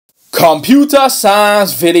Computer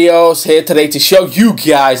science videos here today to show you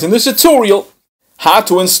guys in this tutorial how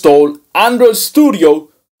to install Android Studio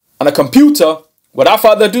on a computer. Without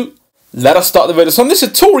further ado, let us start the video. So in this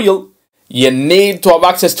tutorial, you need to have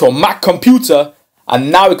access to a Mac computer,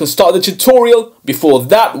 and now we can start the tutorial. Before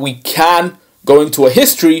that, we can go into a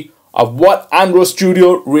history of what Android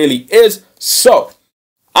Studio really is. So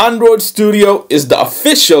Android Studio is the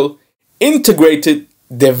official integrated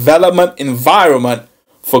development environment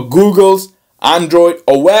for Google's Android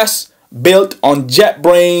OS, built on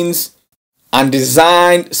JetBrains and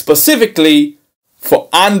designed specifically for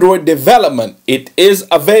Android development. It is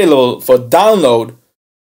available for download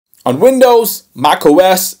on Windows, Mac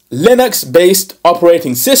OS, Linux-based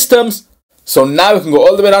operating systems. So now we can go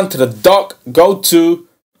all the way down to the dock, go to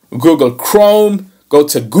Google Chrome, go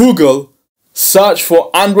to Google, search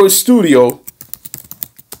for Android Studio,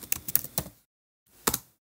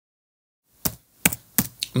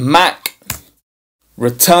 Mac,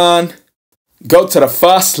 return, go to the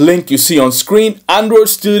first link you see on screen, Android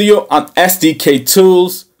Studio and SDK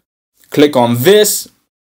Tools. Click on this.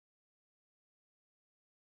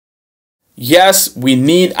 Yes, we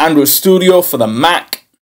need Android Studio for the Mac.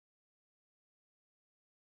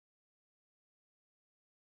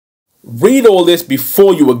 Read all this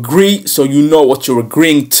before you agree so you know what you're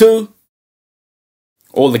agreeing to.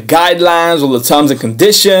 All the guidelines, all the terms and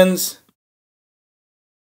conditions.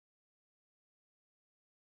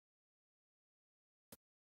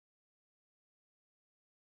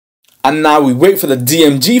 And now we wait for the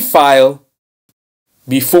DMG file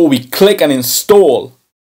before we click and install.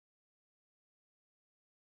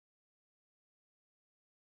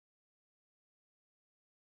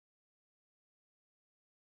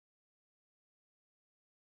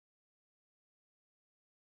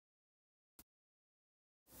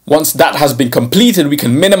 Once that has been completed, we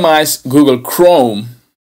can minimize Google Chrome.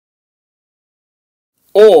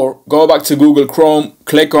 Or go back to Google Chrome,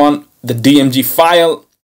 click on the DMG file,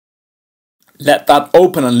 let that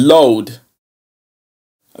open and load,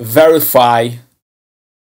 verify,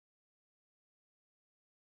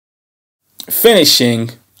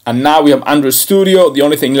 finishing, and now we have Android Studio. The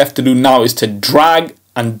only thing left to do now is to drag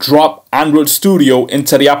and drop Android Studio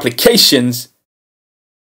into the applications.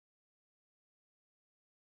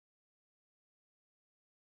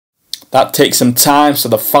 That takes some time, so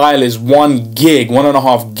the file is 1 gig,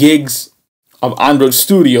 1.5 gigs of Android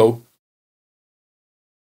Studio.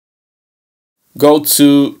 Go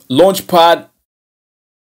to Launchpad.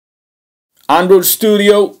 Android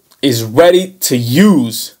Studio is ready to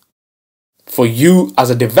use for you as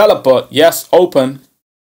a developer. Yes, open.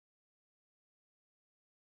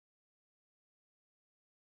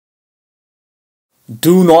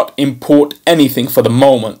 Do not import anything for the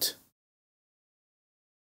moment.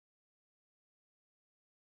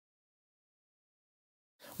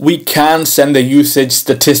 We can send the usage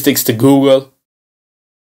statistics to Google.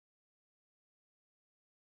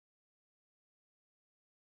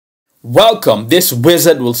 Welcome. This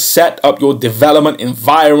wizard will set up your development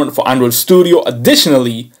environment for Android Studio.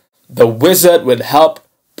 Additionally, the wizard will help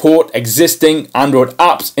port existing Android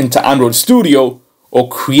apps into Android Studio or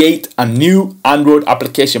create a new Android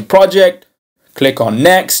application project. Click on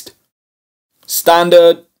Next,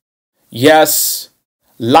 Standard, Yes,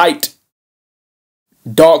 Light,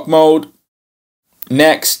 Dark Mode,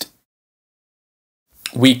 Next.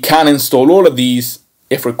 We can install all of these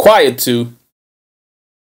if required to.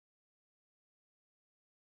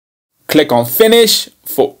 Click on Finish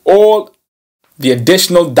for all the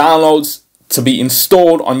additional downloads to be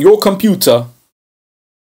installed on your computer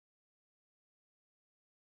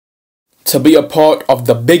to be a part of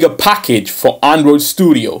the bigger package for Android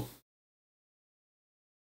Studio.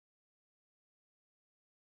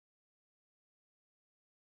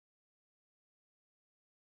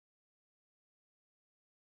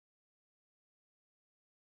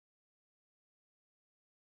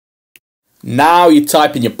 Now you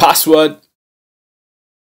type in your password.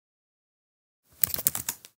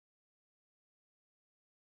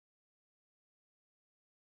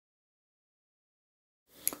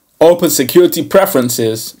 Open Security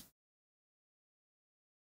Preferences.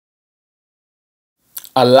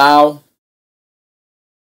 Allow.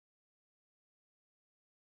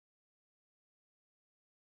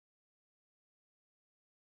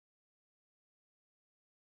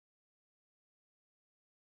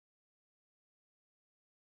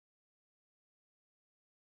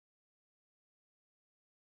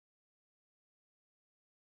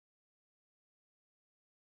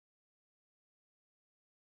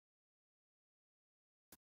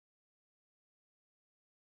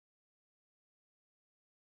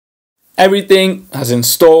 everything has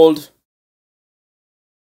installed,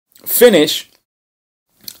 finish,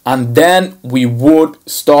 and then we would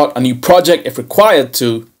start a new project if required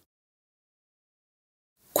to.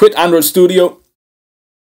 Quit Android Studio,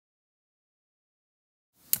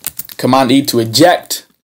 Command E to eject.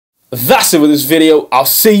 That's it for this video. I'll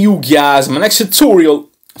see you guys in my next tutorial.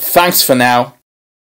 Thanks for now.